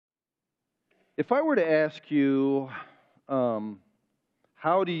If I were to ask you,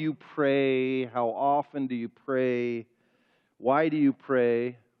 how do you pray? How often do you pray? Why do you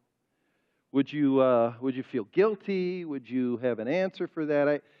pray? Would you feel guilty? Would you have an answer for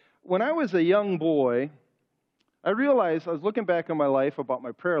that? When I was a young boy, I realized, I was looking back on my life about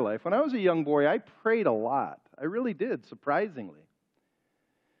my prayer life. When I was a young boy, I prayed a lot. I really did, surprisingly.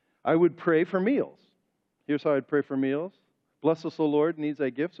 I would pray for meals. Here's how I'd pray for meals. Bless us, O Lord, in these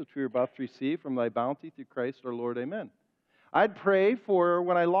thy gifts, which we are about to receive from thy bounty through Christ our Lord. Amen. I'd pray for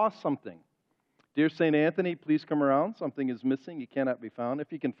when I lost something. Dear St. Anthony, please come around. Something is missing. You cannot be found.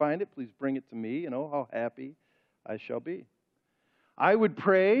 If you can find it, please bring it to me. You know how happy I shall be. I would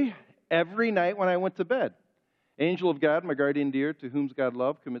pray every night when I went to bed. Angel of God, my guardian dear, to whom God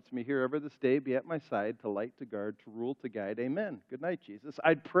love, commits me here ever this day, be at my side, to light, to guard, to rule, to guide. Amen. Good night, Jesus.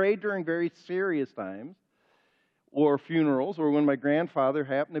 I'd pray during very serious times, or funerals, or when my grandfather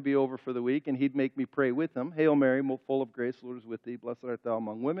happened to be over for the week, and he'd make me pray with him. Hail Mary, full of grace, the Lord is with thee. Blessed art thou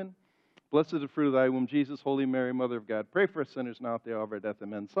among women. Blessed is the fruit of thy womb, Jesus. Holy Mary, Mother of God, pray for us sinners now at the hour of our death.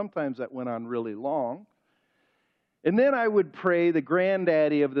 Amen. Sometimes that went on really long. And then I would pray the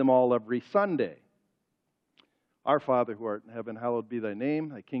granddaddy of them all every Sunday. Our Father who art in heaven, hallowed be thy name.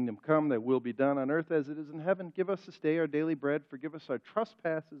 Thy kingdom come, thy will be done on earth as it is in heaven. Give us this day our daily bread. Forgive us our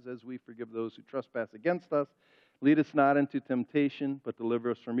trespasses as we forgive those who trespass against us. Lead us not into temptation, but deliver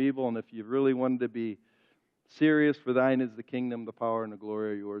us from evil. And if you really wanted to be serious, for thine is the kingdom, the power, and the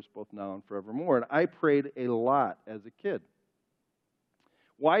glory are yours, both now and forevermore. And I prayed a lot as a kid.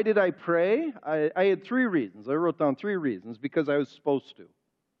 Why did I pray? I had 3 reasons. I wrote down 3 reasons. Because I was supposed to.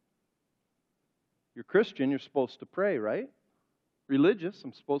 You're Christian, you're supposed to pray, right? Religious,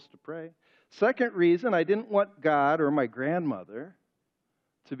 I'm supposed to pray. Second reason, I didn't want God or my grandmother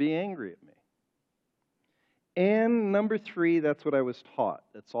to be angry at me. And number 3, that's what I was taught.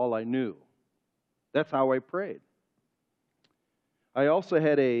 That's all I knew. That's how I prayed. I also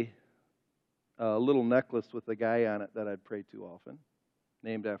had a little necklace with a guy on it that I'd pray to often,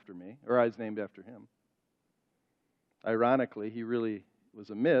 named after me, or I was named after him. Ironically, he really was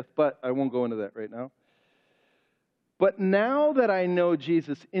a myth, but I won't go into that right now. But now that I know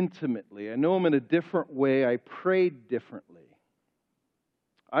Jesus intimately, I know him in a different way, I prayed differently.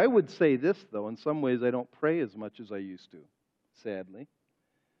 I would say this, though, in some ways I don't pray as much as I used to, sadly.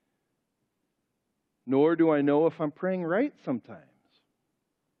 Nor do I know if I'm praying right sometimes.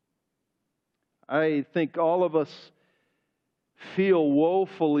 I think all of us feel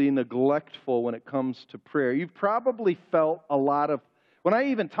woefully neglectful when it comes to prayer. You've probably felt a lot of, when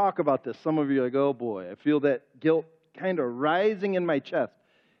I even talk about this, some of you are like, oh boy, I feel that guilt kind of rising in my chest.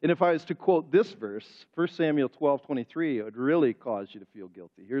 And if I was to quote this verse, 1 Samuel 12:23, it would really cause you to feel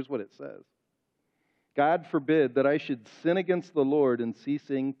guilty. Here's what it says. God forbid that I should sin against the Lord in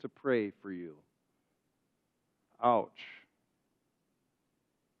ceasing to pray for you. Ouch.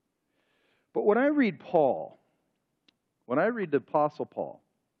 But when I read Paul, when I read the Apostle Paul,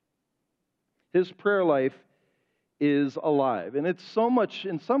 his prayer life is alive. And it's so much,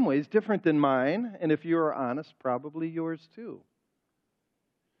 in some ways, different than mine. And if you are honest, probably yours too.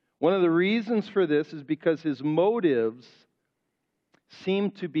 One of the reasons for this is because his motives seem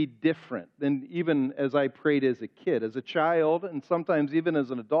to be different than even as I prayed as a kid. As a child, and sometimes even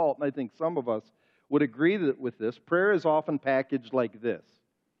as an adult, and I think some of us would agree with this, prayer is often packaged like this.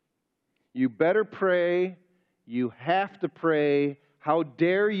 You better pray, you have to pray, how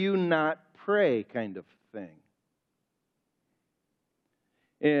dare you not pray kind of thing.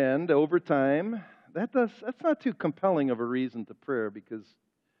 And over time, that's not too compelling of a reason to prayer, because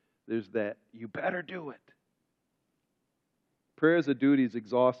there's that, you better do it. Prayer as a duty is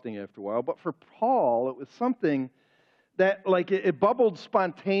exhausting after a while, but for Paul, it was something that, like, it bubbled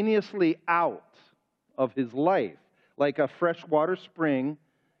spontaneously out of his life, like a freshwater spring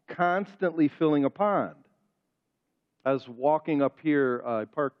constantly filling a pond. I was walking up here, I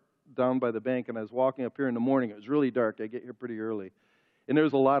parked down by the bank, and I was walking up here in the morning. It was really dark. I get here pretty early. And there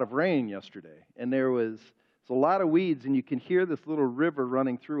was a lot of rain yesterday, and there was a lot of weeds, and you can hear this little river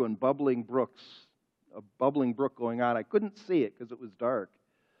running through and bubbling brook going on. I couldn't see it because it was dark.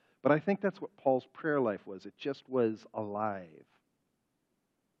 But I think that's what Paul's prayer life was. It just was alive.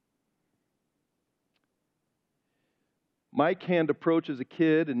 My canned approach as a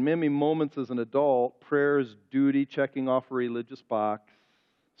kid and many moments as an adult, prayer is duty, checking off a religious box.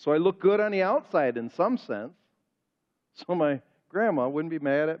 So I look good on the outside in some sense. So my grandma wouldn't be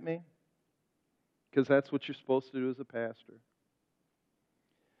mad at me, because that's what you're supposed to do as a pastor.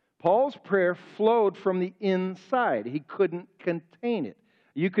 Paul's prayer flowed from the inside. He couldn't contain it.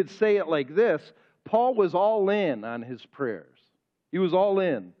 You could say it like this: Paul was all in on his prayers. He was all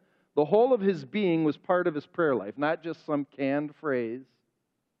in. The whole of his being was part of his prayer life, not just some canned phrase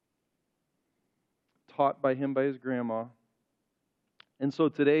taught by him by his grandma. And so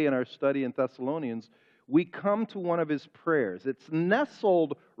today in our study in Thessalonians, we come to one of his prayers. It's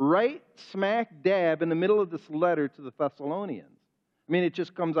nestled right smack dab in the middle of this letter to the Thessalonians. I mean, it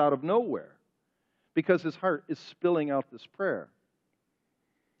just comes out of nowhere because his heart is spilling out this prayer.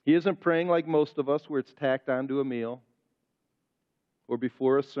 He isn't praying like most of us where it's tacked onto a meal or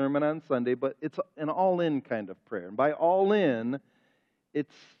before a sermon on Sunday, but it's an all-in kind of prayer. And by all-in, it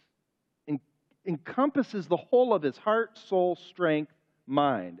encompasses the whole of his heart, soul, strength,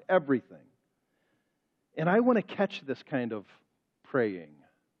 mind, everything. And I want to catch this kind of praying.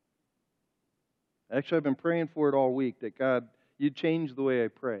 Actually, I've been praying for it all week, that God, you'd change the way I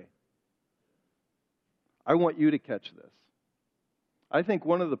pray. I want you to catch this. I think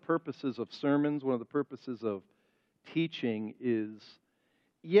one of the purposes of sermons, one of the purposes of teaching is,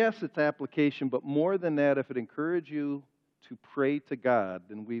 yes, it's application, but more than that, if it encourages you to pray to God,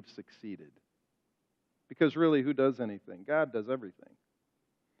 then we've succeeded. Because really, who does anything? God does everything.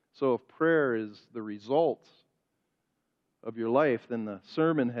 So if prayer is the result of your life, then the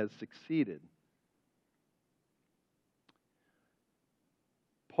sermon has succeeded.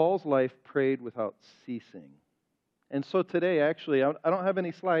 Paul's life prayed without ceasing. And so today, actually, I don't have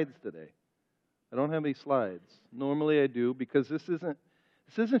any slides today. I don't have any slides. Normally I do, because this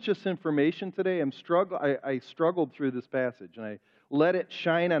isn't just information today. I struggled through this passage, and I let it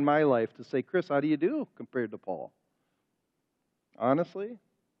shine on my life to say, Chris, how do you do compared to Paul? Honestly,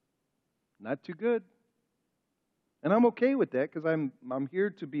 not too good. And I'm okay with that, because I'm here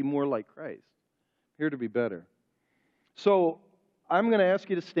to be more like Christ. I'm here to be better. So I'm going to ask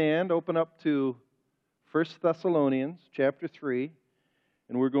you to stand, open up to 1 Thessalonians chapter 3,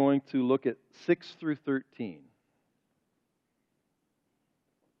 and we're going to look at 6 through 13.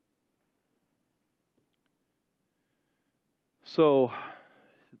 So,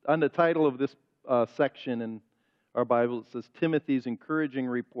 on the title of this section in our Bible, it says Timothy's encouraging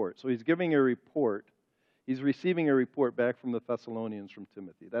report. So he's giving a report. He's receiving a report back from the Thessalonians from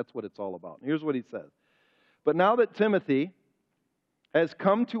Timothy. That's what it's all about. And here's what he says. But now that Timothy has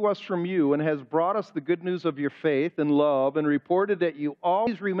come to us from you and has brought us the good news of your faith and love and reported that you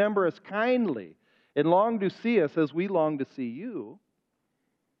always remember us kindly and long to see us as we long to see you,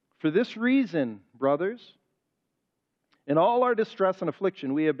 for this reason, brothers, in all our distress and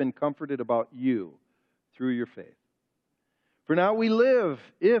affliction, we have been comforted about you through your faith. For now we live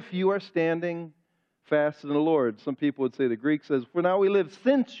if you are standing fast in the Lord. Some people would say, the Greek says, for now we live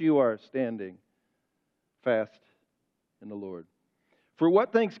since you are standing fast in the Lord. For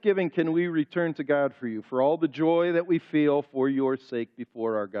what thanksgiving can we return to God for you, for all the joy that we feel for your sake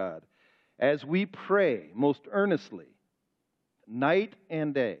before our God, as we pray most earnestly, night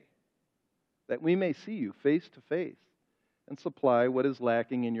and day, that we may see you face to face and supply what is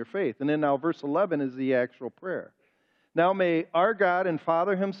lacking in your faith. And then now verse 11 is the actual prayer. Now may our God and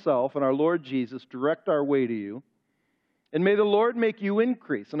Father himself and our Lord Jesus direct our way to you, and may the Lord make you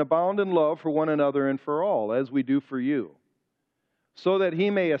increase and abound in love for one another and for all, as we do for you, so that he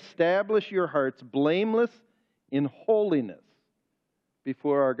may establish your hearts blameless in holiness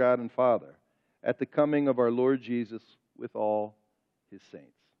before our God and Father at the coming of our Lord Jesus with all his saints.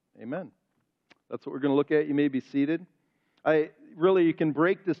 Amen. That's what we're going to look at. You may be seated. You can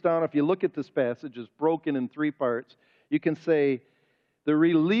break this down. If you look at this passage, it's broken in three parts. You can say the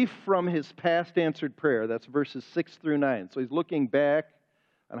relief from his past answered prayer. That's verses 6 through 9. So he's looking back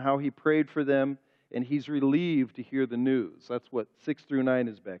on how he prayed for them, and he's relieved to hear the news. That's what 6 through 9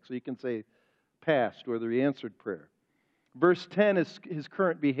 is back. So you can say past or the answered prayer. Verse 10 is his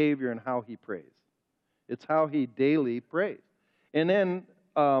current behavior and how he prays. It's how he daily prays. And then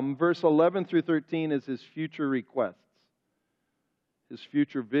verse 11 through 13 is his future requests, his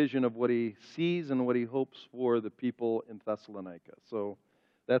future vision of what he sees and what he hopes for the people in Thessalonica. So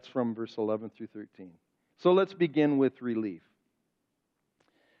that's from verse 11 through 13. So let's begin with relief.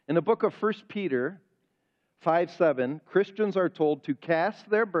 In the book of 1 Peter 5:7, Christians are told to cast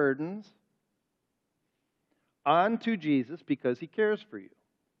their burdens onto Jesus because he cares for you.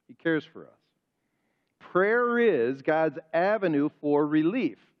 He cares for us. Prayer is God's avenue for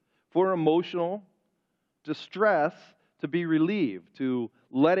relief, for emotional distress to be relieved, to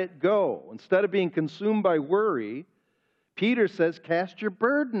let it go. Instead of being consumed by worry, Peter says, cast your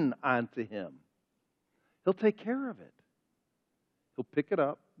burden onto him. He'll take care of it. He'll pick it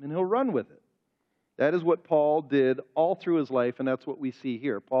up and he'll run with it. That is what Paul did all through his life, and that's what we see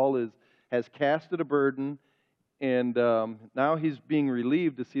here. Paul has casted a burden, and now he's being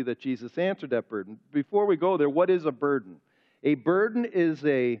relieved to see that Jesus answered that burden. Before we go there, what is a burden? A burden is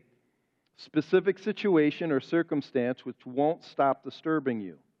a specific situation or circumstance which won't stop disturbing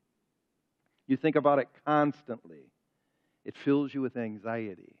you. You think about it constantly. It fills you with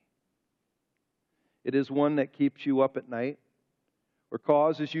anxiety. It is one that keeps you up at night or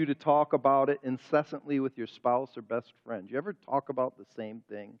causes you to talk about it incessantly with your spouse or best friend. You ever talk about the same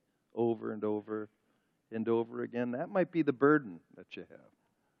thing over and over and over again? That might be the burden that you have.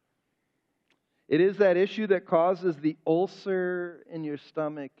 It is that issue that causes the ulcer in your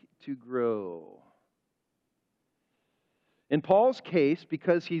stomach to grow. In Paul's case,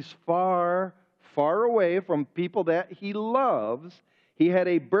 because he's far, far away from people that he loves, he had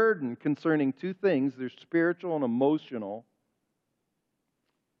a burden concerning two things: their spiritual and emotional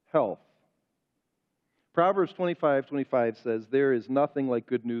health. Proverbs 25:25 says, "There is nothing like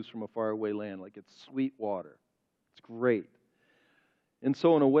good news from a faraway land, like it's sweet water." It's great. And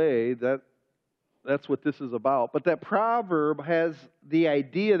so in a way, that's what this is about. But that proverb has the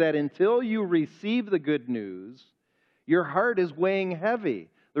idea that until you receive the good news, your heart is weighing heavy.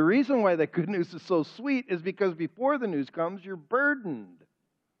 The reason why that good news is so sweet is because before the news comes, you're burdened.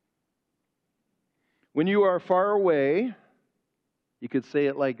 When you are far away, you could say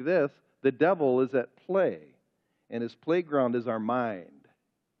it like this: the devil is at play, and his playground is our mind.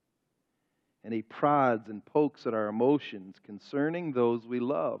 And he prods and pokes at our emotions concerning those we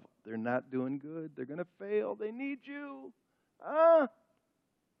love. They're not doing good. They're going to fail. They need you.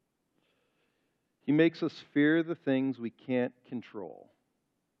 He makes us fear the things we can't control.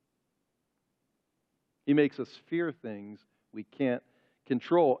 He makes us fear things we can't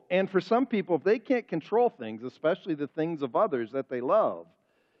control. And for some people, if they can't control things, especially the things of others that they love,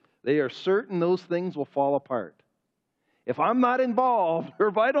 they are certain those things will fall apart. If I'm not involved, or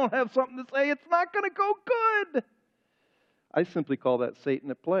if I don't have something to say, it's not going to go good. I simply call that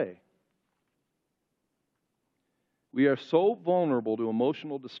Satan at play. We are so vulnerable to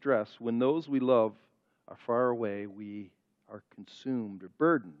emotional distress when those we love are far away, we are consumed or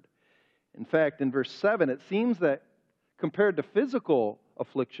burdened. In fact, in verse 7, it seems that compared to physical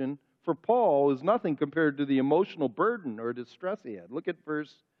affliction, for Paul is nothing compared to the emotional burden or distress he had. Look at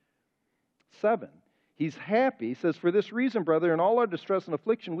verse 7. He's happy. He says, "For this reason, brother, in all our distress and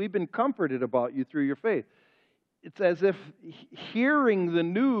affliction, we've been comforted about you through your faith." It's as if hearing the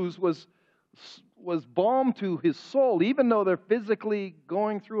news was balm to his soul, even though they're physically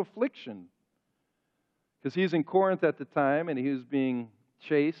going through affliction. Because he's in Corinth at the time, and he was being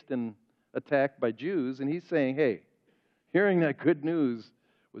chased and attacked by Jews, and he's saying, hey, hearing that good news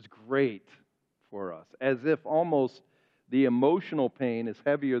was great for us, as if almost the emotional pain is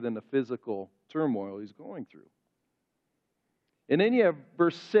heavier than the physical turmoil he's going through. And then you have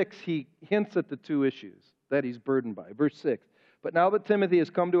verse 6, he hints at the two issues that he's burdened by. Verse 6, "But now that Timothy has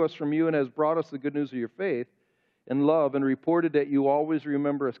come to us from you and has brought us the good news of your faith and love and reported that you always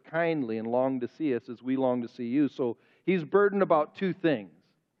remember us kindly and long to see us as we long to see you." So he's burdened about two things.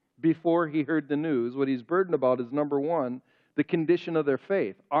 Before he heard the news, what he's burdened about is, number one, the condition of their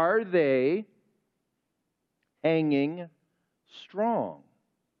faith. Are they hanging strong?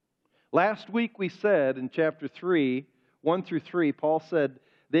 Last week we said in chapter 3, 1 through 3, Paul said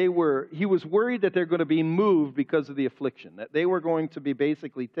he was worried that they're going to be moved because of the affliction, that they were going to be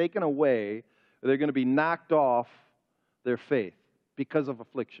basically taken away, or they're going to be knocked off their faith because of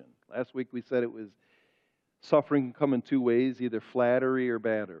affliction. Last week we said it was suffering can come in two ways, either flattery or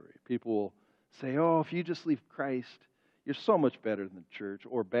battery. People will say, oh, if you just leave Christ, you're so much better than the church.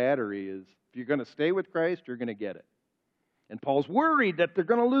 Or battery is, if you're going to stay with Christ, you're going to get it. And Paul's worried that they're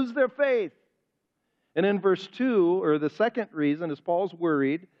going to lose their faith. And in verse 2, or the second reason is Paul's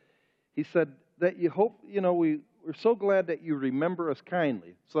worried, he said that you hope, we're so glad that you remember us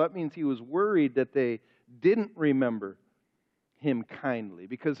kindly. So that means he was worried that they didn't remember him kindly,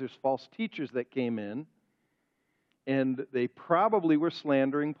 because there's false teachers that came in, and they probably were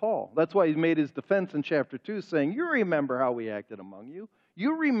slandering Paul. That's why he made his defense in chapter 2, saying, you remember how we acted among you.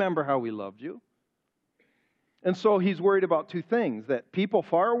 You remember how we loved you. And so he's worried about two things: that people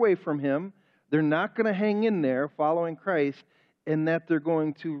far away from him, they're not going to hang in there following Christ, and that they're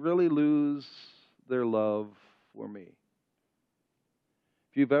going to really lose their love for me.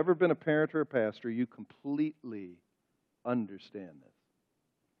 If you've ever been a parent or a pastor, you completely understand this.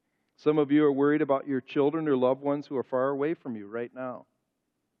 Some of you are worried about your children or loved ones who are far away from you right now.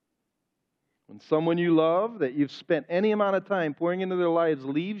 When someone you love, that you've spent any amount of time pouring into their lives,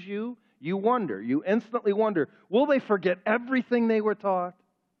 leaves you, you instantly wonder, will they forget everything they were taught?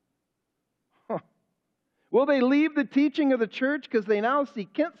 Will they leave the teaching of the church because they now see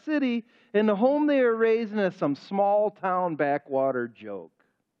Kent City and the home they were raised in as some small town backwater joke?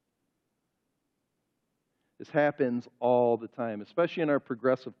 This happens all the time, especially in our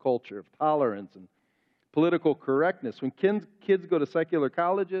progressive culture of tolerance and political correctness. When kids go to secular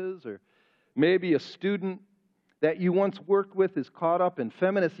colleges, or maybe a student that you once worked with is caught up in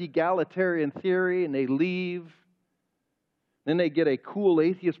feminist egalitarian theory and they leave, then they get a cool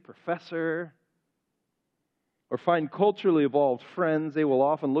atheist professor or find culturally evolved friends, they will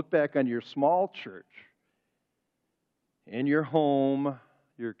often look back on your small church in your home,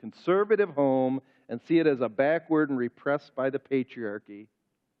 your conservative home, and see it as a backward and repressed by the patriarchy,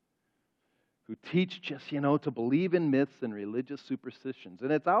 who teach just, to believe in myths and religious superstitions. And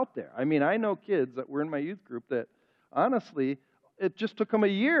it's out there. I mean, I know kids that were in my youth group that, honestly, it just took them a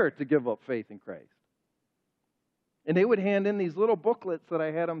year to give up faith in Christ. And they would hand in these little booklets that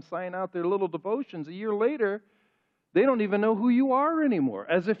I had them sign out, their little devotions. A year later, they don't even know who you are anymore,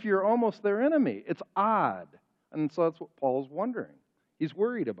 as if you're almost their enemy. It's odd. And so that's what Paul's wondering. He's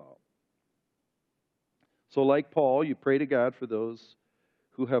worried about. So like Paul, you pray to God for those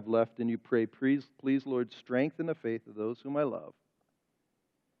who have left, and you pray, please, Lord, strengthen the faith of those whom I love.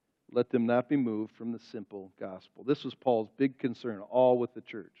 Let them not be moved from the simple gospel. This was Paul's big concern, all with the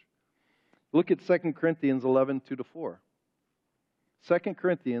church. Look at 2 Corinthians 11, 2-4. 2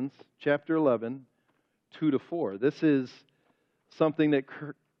 Corinthians chapter 11, 2-4. This is something that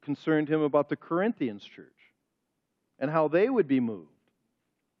concerned him about the Corinthians church and how they would be moved.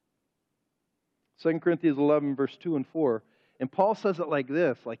 2 Corinthians 11, verse 2 and 4. And Paul says it like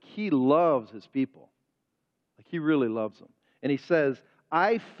this, like he loves his people. Like he really loves them. And he says,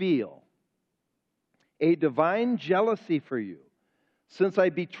 I feel a divine jealousy for you, since I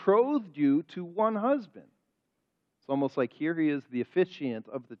betrothed you to one husband. It's almost like here he is the officiant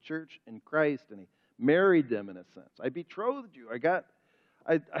of the church in Christ, and he married them in a sense. I betrothed you.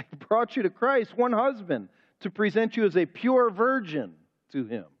 I brought you to Christ, one husband, to present you as a pure virgin to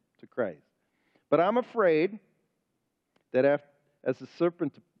him, to Christ. But I'm afraid that as the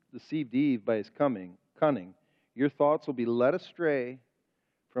serpent deceived Eve by his cunning, your thoughts will be led astray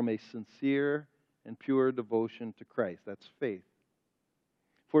from a sincere and pure devotion to Christ. That's faith.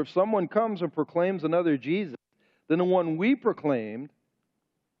 For if someone comes and proclaims another Jesus than the one we proclaimed,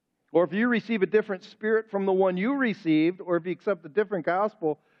 or if you receive a different spirit from the one you received, or if you accept a different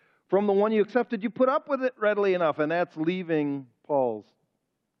gospel from the one you accepted, you put up with it readily enough. And that's leaving Paul's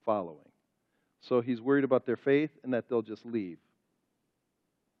following. So he's worried about their faith and that they'll just leave.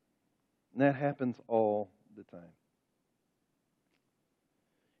 And that happens all the time.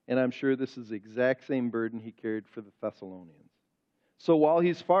 And I'm sure this is the exact same burden he carried for the Thessalonians. So while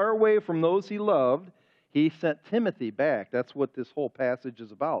he's far away from those he loved, he sent Timothy back. That's what this whole passage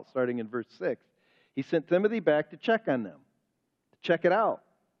is about, starting in verse 6. He sent Timothy back to check on them, to check it out.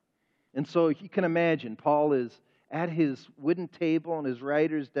 And so you can imagine, Paul is at his wooden table on his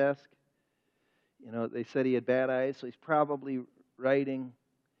writer's desk. They said he had bad eyes, so he's probably writing,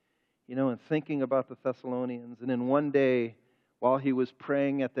 and thinking about the Thessalonians. And then one day, while he was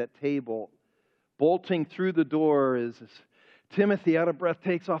praying at that table, bolting through the door is Timothy, out of breath,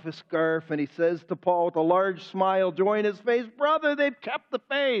 takes off his scarf, and he says to Paul with a large smile, join his face, brother, they've kept the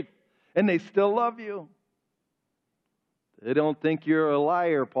faith, and they still love you. They don't think you're a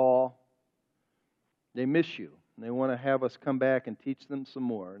liar, Paul. They miss you, and they want to have us come back and teach them some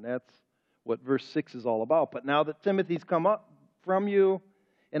more. And that's what verse 6 is all about. But now that Timothy's come up from you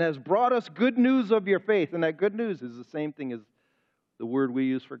and has brought us good news of your faith, and that good news is the same thing as the word we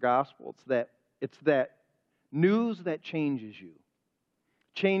use for gospel. It's that news that changes you.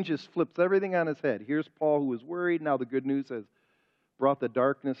 Changes, flips everything on his head. Here's Paul who was worried. Now the good news has brought the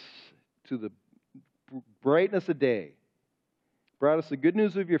darkness to the brightness of day. Brought us the good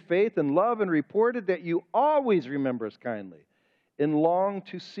news of your faith and love, and reported that you always remember us kindly and long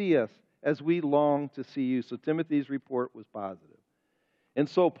to see us as we long to see you. So Timothy's report was positive. And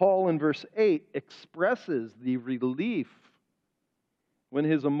so Paul in verse 8 expresses the relief when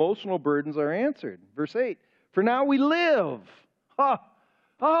his emotional burdens are answered. Verse 8, for now we live.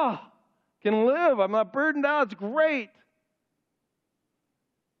 Can live. I'm not burdened out. It's great.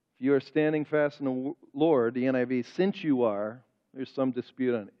 If you are standing fast in the Lord, the NIV, since you are, there's some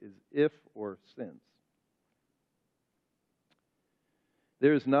dispute on it, is if or since.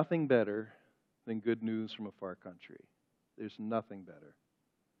 There is nothing better than good news from a far country. There's nothing better.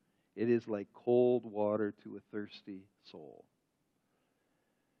 It is like cold water to a thirsty soul.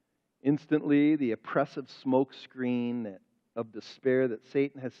 Instantly, the oppressive smoke screen of despair that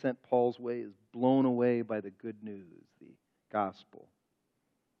Satan has sent Paul's way is blown away by the good news, the gospel.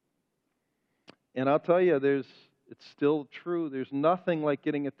 And I'll tell you, it's still true. There's nothing like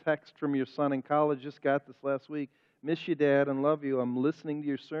getting a text from your son in college. Just got this last week. Miss you, Dad, and love you. I'm listening to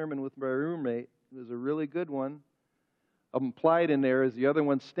your sermon with my roommate. It was a really good one. Implied in there is the other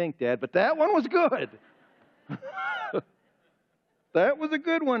one stink, Dad, but that one was good. That was a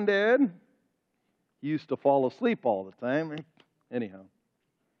good one, Dad. He used to fall asleep all the time. Anyhow,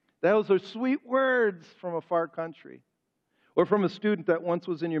 those are sweet words from a far country. Or from a student that once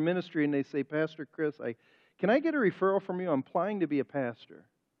was in your ministry and they say, Pastor Chris, can I get a referral from you? I'm applying to be a pastor.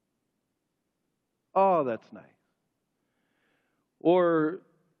 Oh, that's nice. Or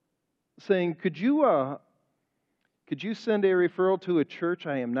saying, could you send a referral to a church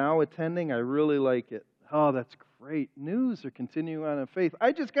I am now attending? I really like it. Oh, that's great news. They're continuing on in faith.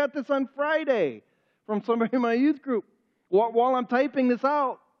 I just got this on Friday from somebody in my youth group. While I'm typing this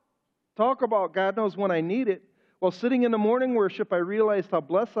out, talk about God knows when I need it. While sitting in the morning worship, I realized how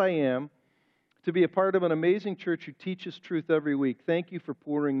blessed I am to be a part of an amazing church who teaches truth every week. Thank you for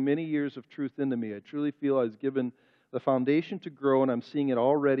pouring many years of truth into me. I truly feel I was given the foundation to grow, and I'm seeing it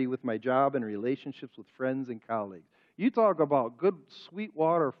already with my job and relationships with friends and colleagues. You talk about good, sweet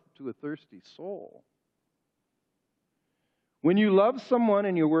water to a thirsty soul. When you love someone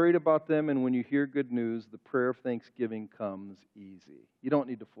and you're worried about them, and when you hear good news, the prayer of thanksgiving comes easy. You don't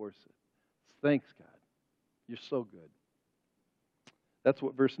need to force it. It's thanks, God. You're so good. That's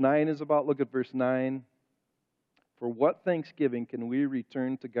what verse 9 is about. Look at verse 9. For what thanksgiving can we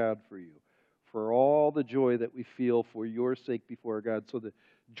return to God for you? For all the joy that we feel for your sake before God. So the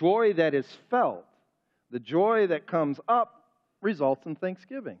joy that is felt, the joy that comes up, results in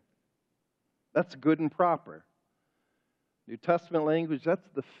thanksgiving. That's good and proper. New Testament language, that's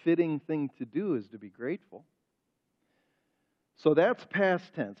the fitting thing to do, is to be grateful. So that's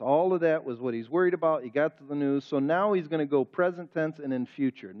past tense. All of that was what he's worried about. He got to the news. So now he's going to go present tense and in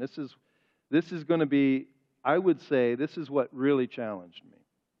future. And this is going to be, I would say, this is what really challenged me.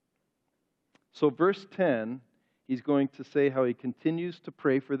 So verse 10, he's going to say how he continues to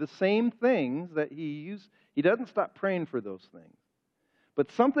pray for the same things that he used. He doesn't stop praying for those things.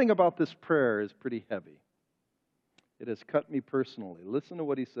 But something about this prayer is pretty heavy. It has cut me personally. Listen to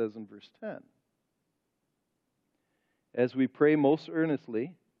what he says in verse 10. As we pray most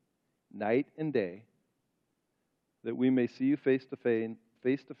earnestly, night and day, that we may see you face to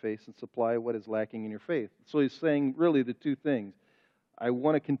face and supply what is lacking in your faith. So he's saying really the two things. I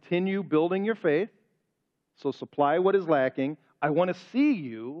want to continue building your faith, so supply what is lacking. I want to see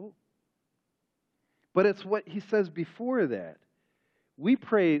you. But it's what he says before that. We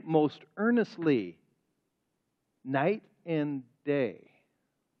pray most earnestly, night and day.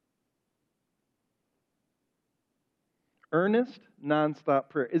 Earnest, nonstop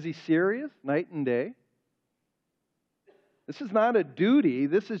prayer. Is he serious? Night and day? This is not a duty.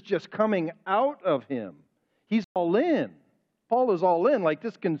 This is just coming out of him. He's all in. Paul is all in, like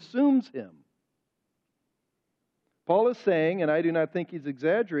this consumes him. Paul is saying, and I do not think he's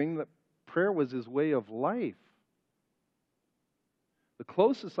exaggerating, that prayer was his way of life. The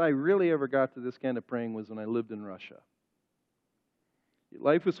closest I really ever got to this kind of praying was when I lived in Russia.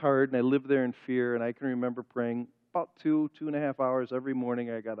 Life was hard, and I lived there in fear, and I can remember praying about 2.5 hours every morning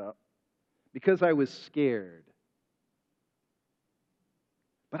I got up because I was scared.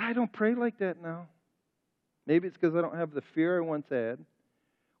 But I don't pray like that now. Maybe it's because I don't have the fear I once had,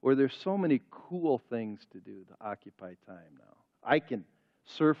 or there's so many cool things to do to occupy time now. I can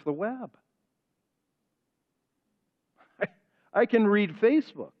surf the web. I can read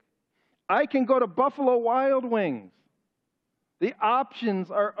Facebook. I can go to Buffalo Wild Wings. The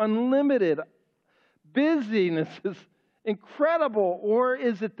options are unlimited. Busyness is incredible. Or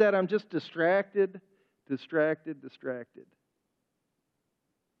is it that I'm just distracted?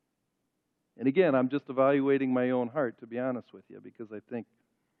 And again, I'm just evaluating my own heart, to be honest with you, because I think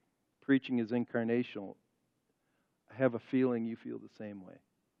preaching is incarnational. I have a feeling you feel the same way.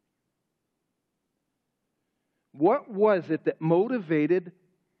 What was it that motivated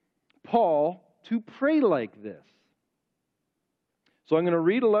Paul to pray like this? So I'm going to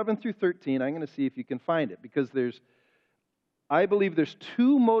read 11 through 13. I'm going to see if you can find it, because I believe there's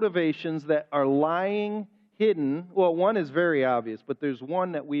two motivations that are lying hidden. Well, one is very obvious, but there's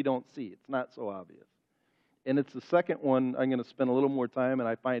one that we don't see. It's not so obvious. And it's the second one I'm going to spend a little more time, and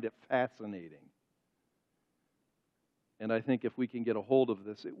I find it fascinating. And I think if we can get a hold of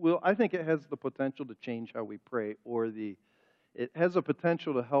this, I think it has the potential to change how we pray, it has a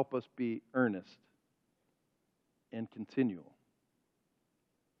potential to help us be earnest and continual.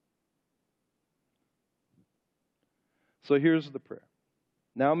 So here's the prayer.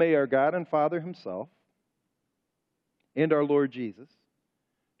 Now may our God and Father himself and our Lord Jesus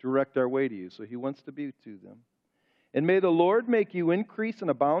direct our way to you. So he wants to be to them. And may the Lord make you increase and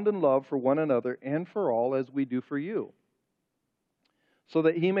abound in love for one another and for all as we do for you, so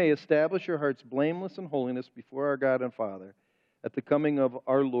that he may establish your hearts blameless in holiness before our God and Father at the coming of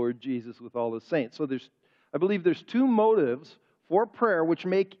our Lord Jesus with all his saints. So I believe there's two motives for prayer which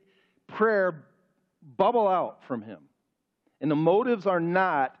make prayer bubble out from him. And the motives are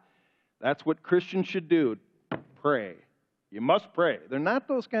not, that's what Christians should do, pray. You must pray. They're not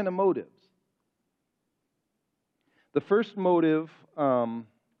those kind of motives. The first motive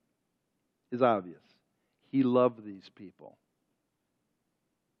is obvious. He loved these people.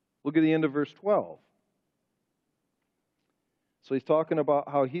 Look at the end of verse 12. So he's talking about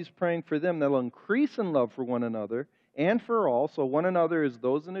how he's praying for them that will increase in love for one another and for all. So one another is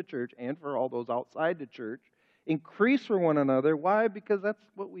those in the church and for all those outside the church. Increase for one another. Why? Because that's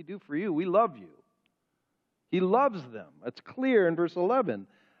what we do for you. We love you. He loves them. It's clear in verse 11.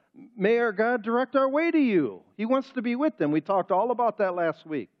 May our God direct our way to you. He wants to be with them. We talked all about that last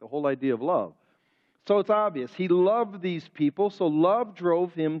week, the whole idea of love. So it's obvious. He loved these people, so love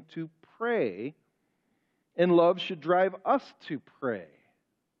drove him to pray, and love should drive us to pray.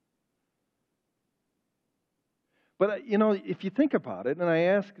 But, if you think about it, and I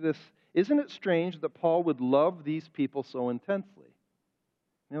ask this, isn't it strange that Paul would love these people so intensely?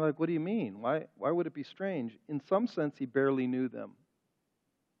 And you're like, what do you mean? Why would it be strange? In some sense, he barely knew them.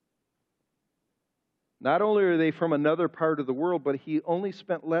 Not only are they from another part of the world, but he only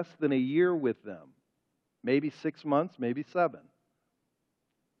spent less than a year with them. Maybe 6 months, maybe 7.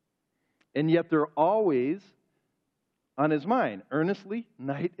 And yet they're always on his mind, earnestly,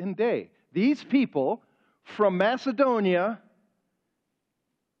 night and day. These people from Macedonia,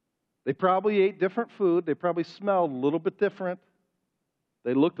 they probably ate different food. They probably smelled a little bit different.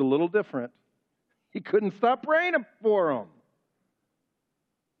 They looked a little different. He couldn't stop praying for them.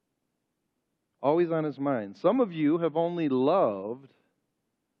 Always on his mind. Some of you have only loved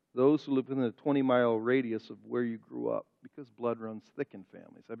those who live within a 20-mile radius of where you grew up, because blood runs thick in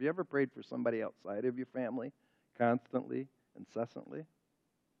families. Have you ever prayed for somebody outside of your family constantly, incessantly?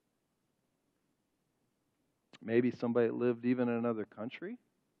 Maybe somebody that lived even in another country?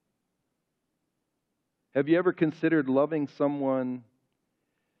 Have you ever considered loving someone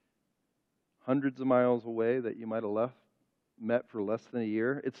hundreds of miles away that you might have met for less than a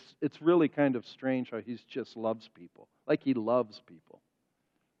year? It's really kind of strange how he just loves people, like he loves people.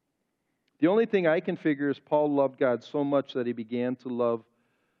 The only thing I can figure is Paul loved God so much that he began to love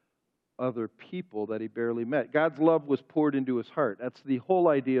other people that he barely met. God's love was poured into his heart. That's the whole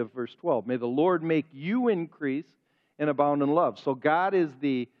idea of verse 12. May the Lord make you increase and abound in love. So God is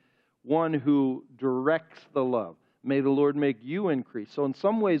the one who directs the love. May the Lord make you increase. So in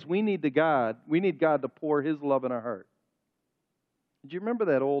some ways we need God to pour his love in our heart. Do you remember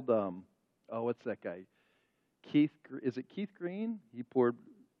that old what's that guy? Is it Keith Green? He poured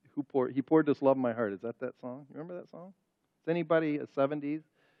this love in my heart. Is that song? You remember that song? Is anybody a 70s?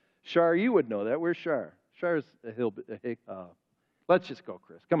 Shar, you would know that. Where's Shar? Shar's a hillbilly. Let's just go,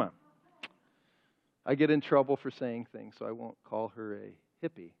 Chris. Come on. I get in trouble for saying things, so I won't call her a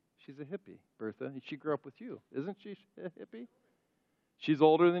hippie. She's a hippie, Bertha. She grew up with you. Isn't she a hippie? She's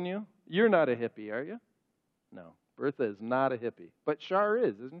older than you? You're not a hippie, are you? No. Bertha is not a hippie. But Shar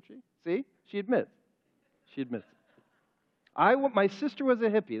is, isn't she? See? She admits. She admits it. My sister was a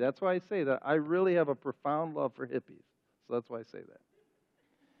hippie. That's why I say that. I really have a profound love for hippies. So that's why I say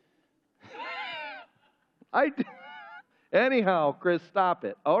that. Anyhow, Chris, stop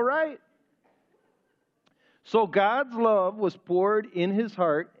it. All right. So God's love was poured in his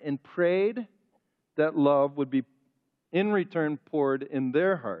heart, and prayed that love would be in return poured in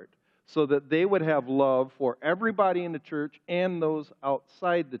their heart, so that they would have love for everybody in the church and those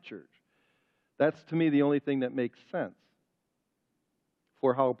outside the church. That's, to me, the only thing that makes sense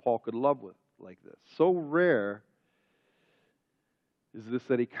for how Paul could love like this. So rare is this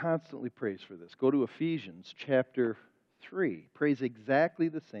that he constantly prays for this. Go to Ephesians chapter 3. Prays exactly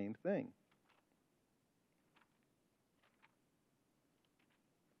the same thing.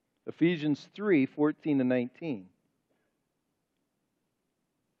 Ephesians 3, 14 to 19.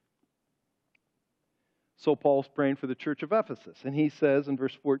 So Paul's praying for the church of Ephesus. And he says in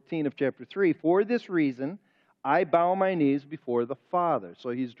verse 14 of chapter 3, for this reason I bow my knees before the Father. So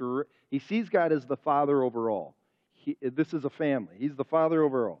he sees God as the Father over all. This is a family. He's the Father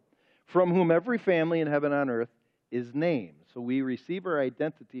over all. From whom every family in heaven and on earth is named. So we receive our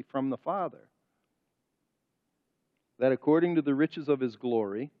identity from the Father. That according to the riches of his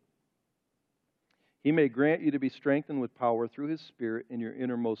glory, he may grant you to be strengthened with power through his Spirit in your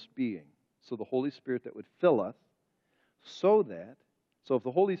innermost being. So the Holy Spirit that would fill us, so if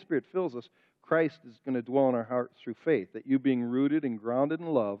the Holy Spirit fills us, Christ is going to dwell in our hearts through faith, that you being rooted and grounded in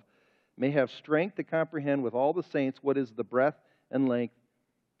love may have strength to comprehend with all the saints what is the breadth and length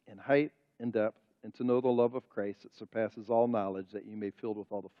in height and depth, and to know the love of Christ that surpasses all knowledge, that you may be filled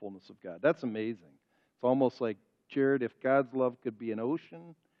with all the fullness of God. That's amazing. It's almost like, Jared, if God's love could be an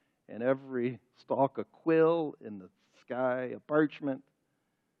ocean, and every stalk a quill in the sky, a parchment,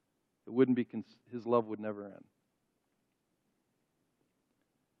 it wouldn't be, his love would never end.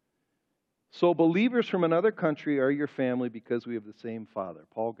 So believers from another country are your family because we have the same Father.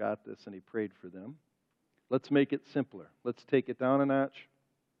 Paul got this and he prayed for them. Let's make it simpler. Let's take it down a notch.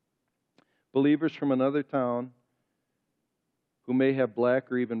 Believers from another town who may have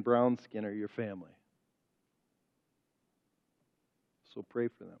black or even brown skin are your family. So pray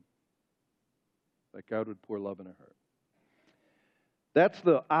for them, that God would pour love in their heart. That's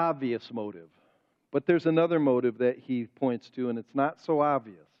the obvious motive. But there's another motive that he points to, and it's not so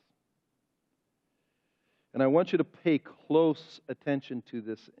obvious. And I want you to pay close attention to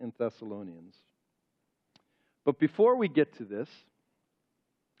this in Thessalonians. But before we get to this,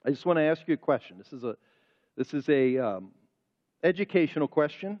 I just want to ask you a question. This is a educational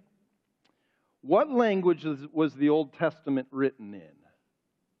question. What language was the Old Testament written in?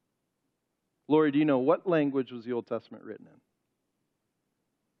 Lori, do you know what language was the Old Testament written in?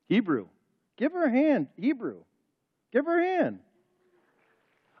 Hebrew. Give her a hand. Hebrew. Give her a hand.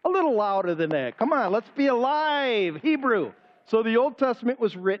 A little louder than that. Come on, let's be alive. Hebrew. So the Old Testament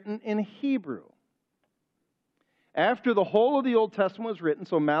was written in Hebrew. After the whole of the Old Testament was written,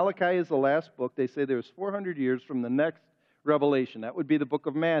 so Malachi is the last book, they say there's 400 years from the next revelation. That would be the book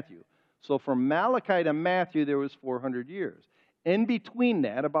of Matthew. So from Malachi to Matthew, there was 400 years. In between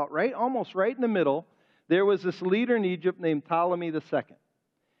that, almost right in the middle, there was this leader in Egypt named Ptolemy II.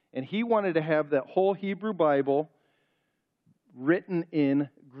 And he wanted to have that whole Hebrew Bible written in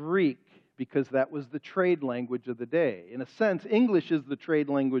Greek because that was the trade language of the day. In a sense, English is the trade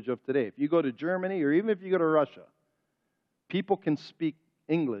language of today. If you go to Germany or even if you go to Russia, people can speak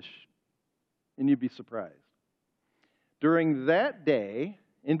English and you'd be surprised. During that day,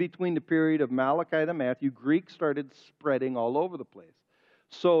 in between the period of Malachi to Matthew, Greek started spreading all over the place.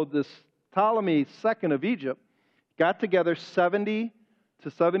 So this Ptolemy II of Egypt got together 70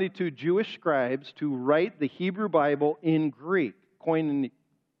 to 72 Jewish scribes to write the Hebrew Bible in Greek,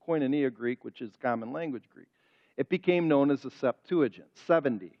 Koinonia Greek, which is common language Greek. It became known as the Septuagint,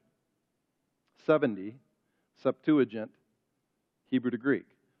 70 Septuagint, Hebrew to Greek.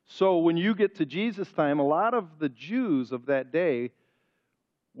 So when you get to Jesus' time, a lot of the Jews of that day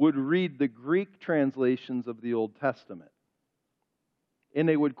would read the Greek translations of the Old Testament. And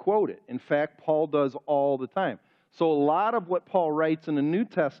they would quote it. In fact, Paul does all the time. So a lot of what Paul writes in the New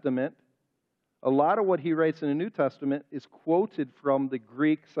Testament, is quoted from the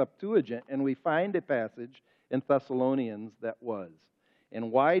Greek Septuagint. And we find a passage in Thessalonians that was.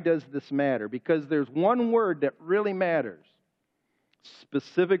 And why does this matter? Because there's one word that really matters,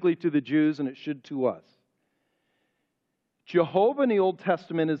 specifically to the Jews, and it should to us. Jehovah in the Old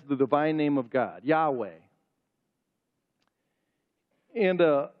Testament is the divine name of God, Yahweh. And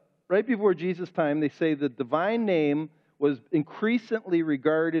right before Jesus' time, they say the divine name was increasingly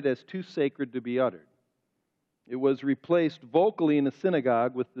regarded as too sacred to be uttered. It was replaced vocally in the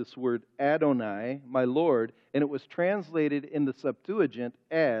synagogue with this word Adonai, my Lord, and it was translated in the Septuagint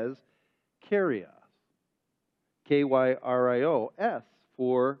as Kyrios, Kyrios,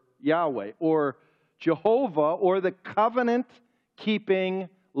 for Yahweh, or Jehovah, or the covenant-keeping,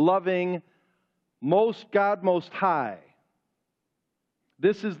 loving, God Most High.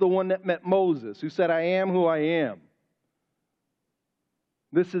 This is the one that met Moses, who said, I am who I am.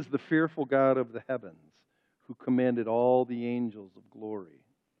 This is the fearful God of the heavens, who commanded all the angels of glory.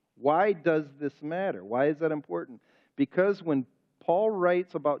 Why does this matter? Why is that important? Because when Paul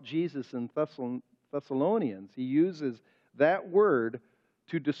writes about Jesus in Thessalonians, he uses that word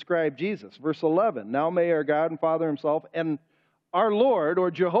to describe Jesus. Verse 11, now may our God and Father himself and our Lord,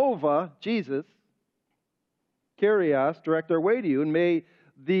 or Jehovah, Jesus, Kyrios, direct our way to you, and may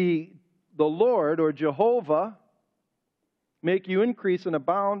the Lord, or Jehovah, make you increase and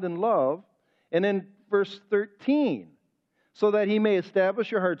abound in love. And then verse 13, so that he may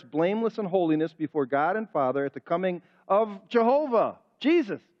establish your hearts blameless in holiness before God and Father at the coming of Jehovah,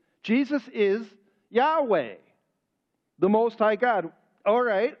 Jesus. Jesus is Yahweh, the Most High God. All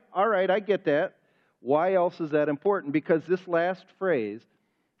right, I get that. Why else is that important? Because this last phrase,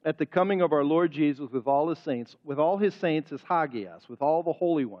 at the coming of our Lord Jesus with all his saints is Hagios, with all the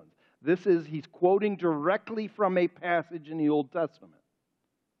holy ones. He's quoting directly from a passage in the Old Testament.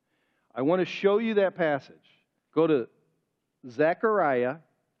 I want to show you that passage. Go to Zechariah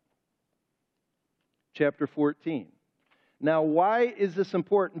chapter 14. Now, why is this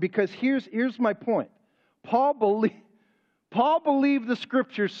important? Because here's my point. Paul Paul believed the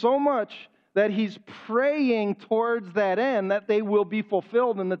Scriptures so much that he's praying towards that end, that they will be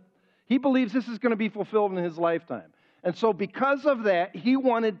fulfilled, and that he believes this is going to be fulfilled in his lifetime. And so because of that, he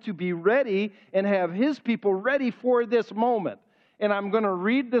wanted to be ready and have his people ready for this moment. And I'm going to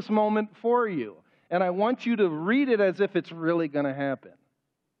read this moment for you. And I want you to read it as if it's really going to happen.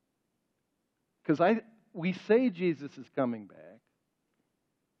 Because we say Jesus is coming back.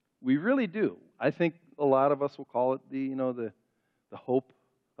 We really do. I think a lot of us will call it the hope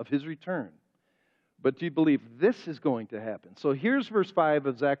of his return. But do you believe this is going to happen? So here's verse 5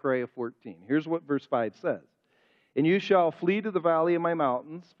 of Zechariah 14. Here's what verse 5 says. And you shall flee to the valley of my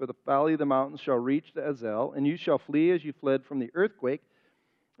mountains, for the valley of the mountains shall reach to Azel, and you shall flee as you fled from the earthquake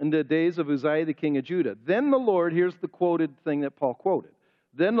in the days of Uzziah the king of Judah. Then the Lord, here's the quoted thing that Paul quoted,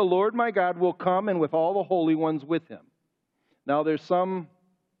 then the Lord my God will come, and with all the holy ones with him. Now there's some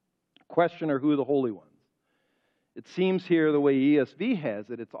questioner who are the holy ones. It seems here the way ESV has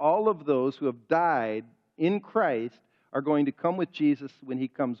it, it's all of those who have died in Christ are going to come with Jesus when he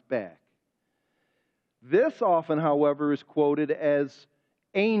comes back. This often, however, is quoted as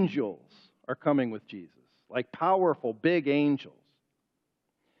angels are coming with Jesus, like powerful, big angels.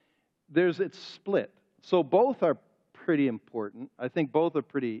 It's split. So both are pretty important. I think both are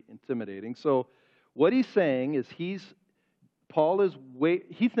pretty intimidating. So what he's saying is he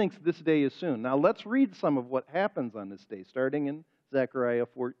thinks this day is soon. Now let's read some of what happens on this day, starting in Zechariah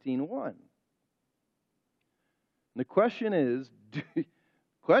 14:1. And the question is,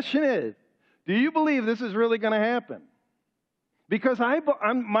 do you believe this is really going to happen? Because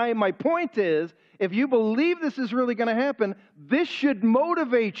my point is, if you believe this is really going to happen, this should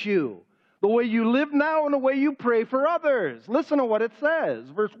motivate you. The way you live now and the way you pray for others. Listen to what it says.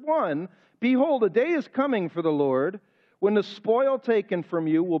 Verse 1, behold, a day is coming for the Lord when the spoil taken from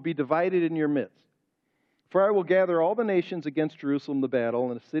you will be divided in your midst. For I will gather all the nations against Jerusalem to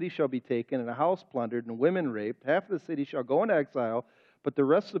battle, and a city shall be taken, and a house plundered, and women raped. Half of the city shall go into exile, but the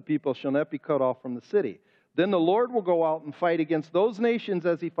rest of the people shall not be cut off from the city. Then the Lord will go out and fight against those nations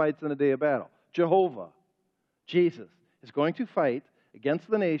as he fights in a day of battle. Jehovah, Jesus, is going to fight against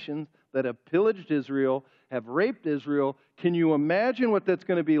the nations that have pillaged Israel, have raped Israel. Can you imagine what that's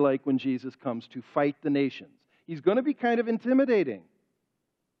going to be like when Jesus comes to fight the nations? He's going to be kind of intimidating.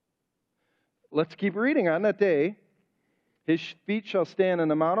 Let's keep reading. On that day, his feet shall stand on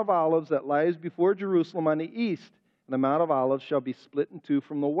the Mount of Olives that lies before Jerusalem on the east. And the Mount of Olives shall be split in two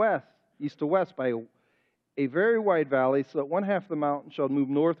from the west, east to west, by a very wide valley, so that one half of the mountain shall move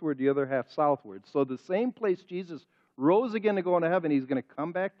northward, the other half southward. So the same place Jesus rose again to go into heaven, he's going to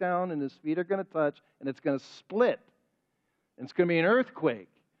come back down, and his feet are going to touch, and it's going to split. And it's going to be an earthquake.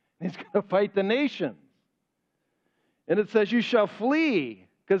 And he's going to fight the nations. And it says, you shall flee,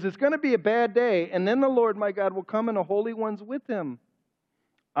 because it's going to be a bad day. And then the Lord my God will come, and the holy ones with him.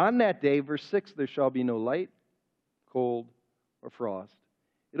 On that day, verse 6, there shall be no light, cold, or frost.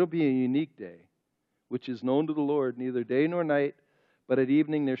 It'll be a unique day, which is known to the Lord, neither day nor night, but at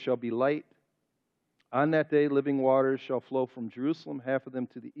evening there shall be light. On that day, living waters shall flow from Jerusalem, half of them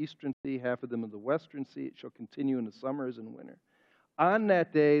to the eastern sea, half of them to the western sea. It shall continue in the summer as in winter. On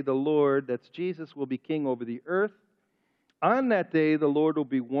that day, the Lord, that's Jesus, will be king over the earth. On that day, the Lord will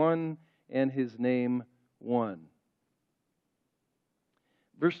be one, and his name one.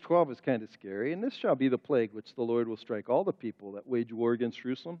 Verse 12 is kind of scary. And this shall be the plague which the Lord will strike all the people that wage war against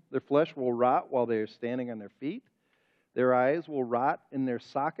Jerusalem. Their flesh will rot while they are standing on their feet. Their eyes will rot in their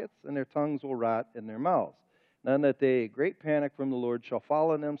sockets, and their tongues will rot in their mouths. And on that day, a great panic from the Lord shall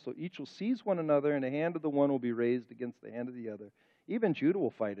fall on them, so each will seize one another, and the hand of the one will be raised against the hand of the other. Even Judah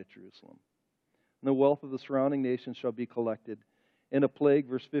will fight at Jerusalem. And the wealth of the surrounding nations shall be collected. And a plague,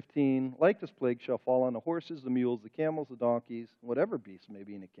 verse 15, like this plague shall fall on the horses, the mules, the camels, the donkeys, whatever beast may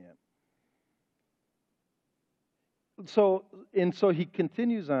be in a camp. So he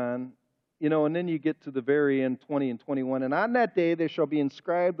continues on. And then you get to the very end, 20 and 21. And on that day there shall be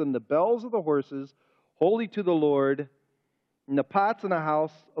inscribed on the bells of the horses, holy to the Lord. And the pots in the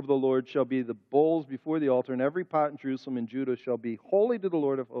house of the Lord shall be the bowls before the altar. And every pot in Jerusalem and Judah shall be holy to the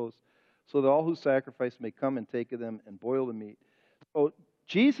Lord of hosts, so that all who sacrifice may come and take of them and boil the meat. So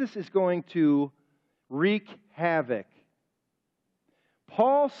Jesus is going to wreak havoc.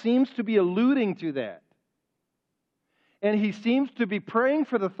 Paul seems to be alluding to that. And he seems to be praying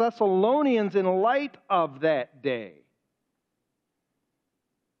for the Thessalonians in light of that day.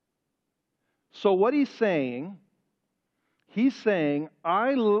 So what he's saying,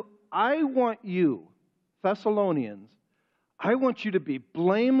 I want you, Thessalonians, I want you to be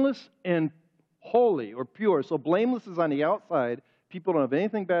blameless and holy or pure. So blameless is on the outside. People don't have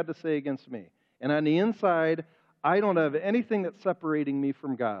anything bad to say against me. And on the inside, I don't have anything that's separating me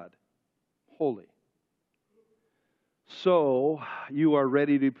from God. Holy. So you are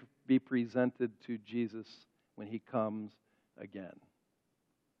ready to be presented to Jesus when He comes again.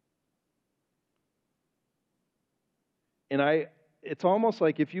 And it's almost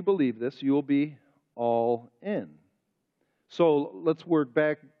like if you believe this, you'll be all in. So let's work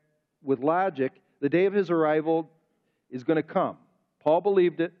back with logic. The day of His arrival is going to come. Paul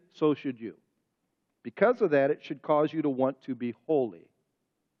believed it, so should you. Because of that, it should cause you to want to be holy.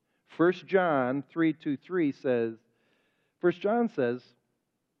 1 John 3:2-3 says, 1 John says,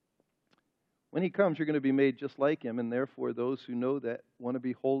 when He comes, you're going to be made just like Him, and therefore those who know that want to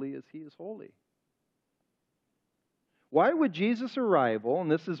be holy as He is holy. Why would Jesus' arrival,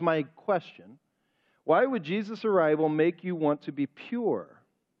 and this is my question, why would Jesus' arrival make you want to be pure?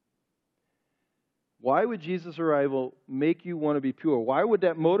 Why would Jesus' arrival make you want to be pure? Why would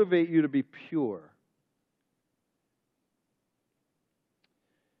that motivate you to be pure?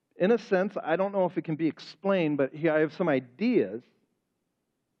 In a sense, I don't know if it can be explained, but here I have some ideas.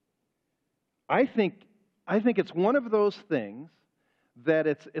 I think it's one of those things that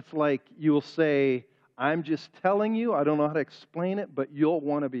it's like you'll say, I'm just telling you, I don't know how to explain it, but you'll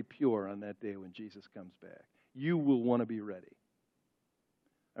want to be pure on that day when Jesus comes back. You will want to be ready.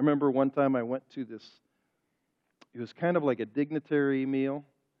 I remember one time I went to this, it was kind of like a dignitary meal,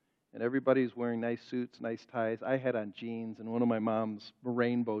 and everybody's wearing nice suits, nice ties. I had on jeans and one of my mom's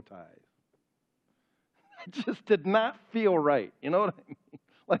rainbow ties. It just did not feel right. You know what I mean?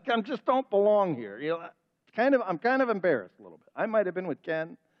 Like I just don't belong here. You know, I'm kind of embarrassed a little bit. I might have been with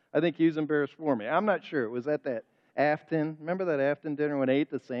Ken. I think he was embarrassed for me. I'm not sure. It was at that Afton. Remember that Afton dinner when I ate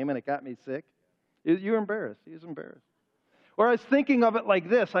the same and it got me sick? You were embarrassed. He was embarrassed. Or I was thinking of it like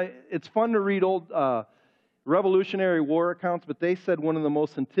this. It's fun to read old Revolutionary War accounts, but they said one of the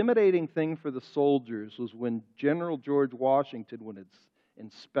most intimidating things for the soldiers was when General George Washington would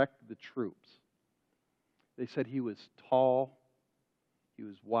inspect the troops. They said he was tall, he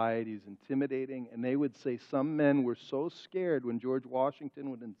was wide, he was intimidating, and they would say some men were so scared when George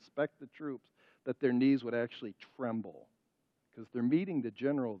Washington would inspect the troops that their knees would actually tremble because they're meeting the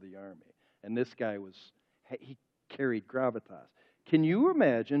general of the army. And this guy he carried gravitas. Can you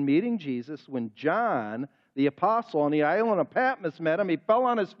imagine meeting Jesus when John, the apostle, on the island of Patmos met Him? He fell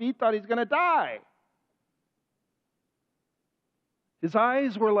on his feet, thought he's going to die. His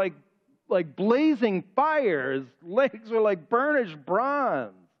eyes were like blazing fire. His legs were like burnished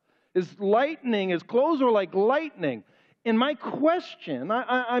bronze. His clothes were like lightning. And my question,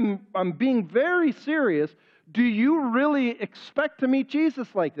 I'm being very serious, do you really expect to meet Jesus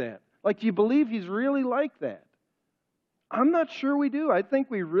like that? Like, do you believe He's really like that? I'm not sure we do. I think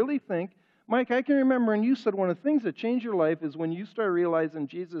we really think, Mike, I can remember, and you said one of the things that changed your life is when you start realizing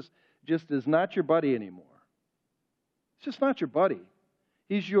Jesus just is not your buddy anymore. It's just not your buddy.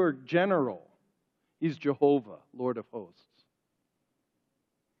 He's your general. He's Jehovah, Lord of hosts.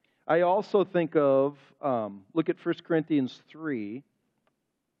 I also think of, look at 1 Corinthians 3.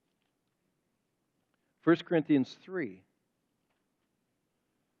 1 Corinthians 3,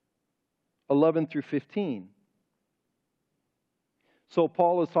 11 through 15. So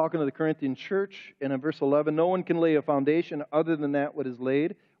Paul is talking to the Corinthian church, and in verse 11, no one can lay a foundation other than that what is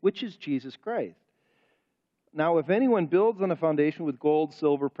laid, which is Jesus Christ. Now, if anyone builds on a foundation with gold,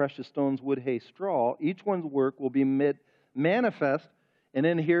 silver, precious stones, wood, hay, straw, each one's work will be made manifest. And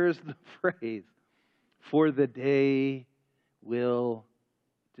then here's the phrase, for the day will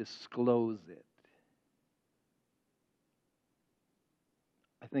disclose it.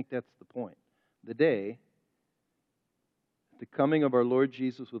 I think that's the point. The day, the coming of our Lord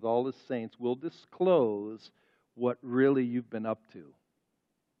Jesus with all His saints, will disclose what really you've been up to.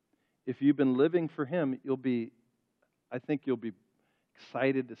 If you've been living for Him, I think you'll be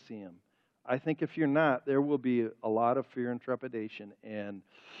excited to see Him. I think if you're not, there will be a lot of fear and trepidation. And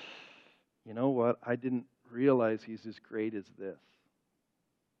you know what? I didn't realize He's as great as this.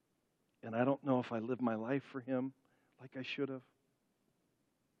 And I don't know if I lived my life for Him like I should have.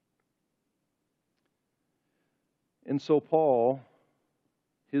 And so Paul,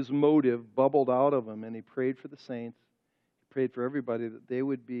 his motive bubbled out of him, and he prayed for the saints. He prayed for everybody that they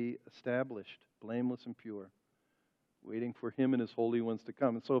would be established, blameless and pure, waiting for Him and His holy ones to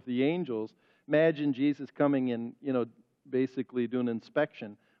come. And so if the angels, imagine Jesus coming in, basically doing an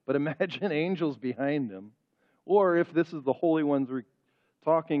inspection, but imagine angels behind Him. Or if this is the holy ones we're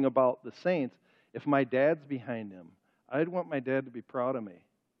talking about, the saints, if my dad's behind Him, I'd want my dad to be proud of me.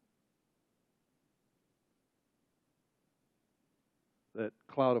 That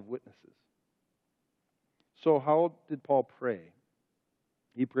cloud of witnesses. So how did Paul pray?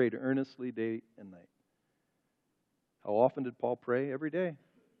 He prayed earnestly day and night. How often did Paul pray? Every day.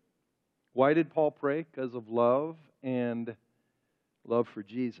 Why did Paul pray? Because of love and love for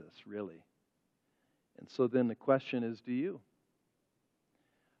Jesus, really. And so then the question is, do you?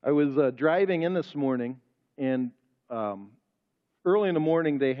 I was driving in this morning, and early in the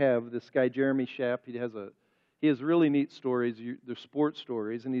morning they have this guy, Jeremy Schaap. He has really neat stories. They're sports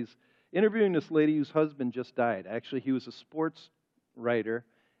stories, and he's interviewing this lady whose husband just died. Actually, he was a sports writer,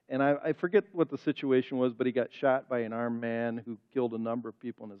 and I forget what the situation was, but he got shot by an armed man who killed a number of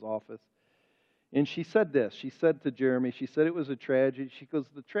people in his office. And she said this. She said to Jeremy, she said it was a tragedy. She goes,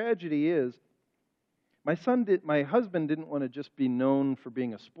 the tragedy is, my husband didn't want to just be known for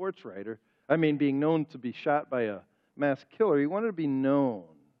being a sports writer. I mean, being known to be shot by a mass killer. He wanted to be known.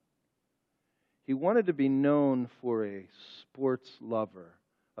 He wanted to be known for a sports lover,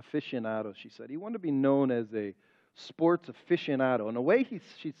 aficionado, she said. He wanted to be known as a sports aficionado. And the way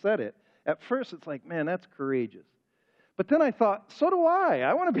she said it, at first it's like, man, that's courageous. But then I thought, so do I.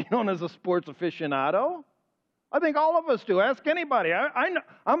 I want to be known as a sports aficionado. I think all of us do. Ask anybody.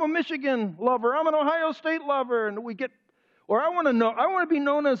 I'm a Michigan lover. I'm an Ohio State lover, and I want to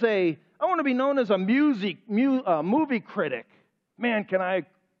be known as a movie critic. Man, can I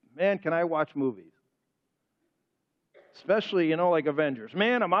watch movies? Especially, like Avengers.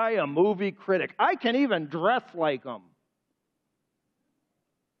 Man, am I a movie critic? I can even dress like them.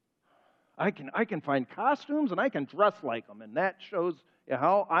 I can find costumes and I can dress like them, and that shows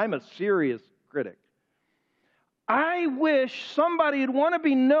how I'm a serious critic. I wish somebody would want to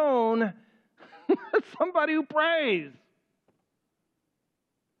be known as somebody who prays.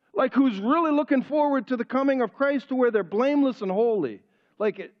 Like who's really looking forward to the coming of Christ, to where they're blameless and holy.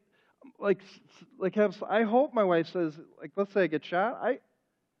 I hope my wife says, let's say I get shot. I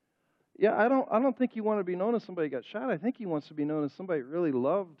don't think you want to be known as somebody who got shot. I think he wants to be known as somebody really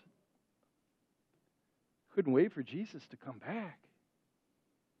loved. Couldn't wait for Jesus to come back.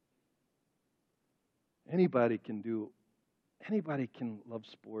 Anybody can love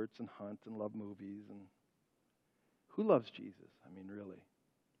sports and hunt and love movies. And who loves Jesus? I mean, really.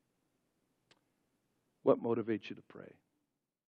 What motivates you to pray?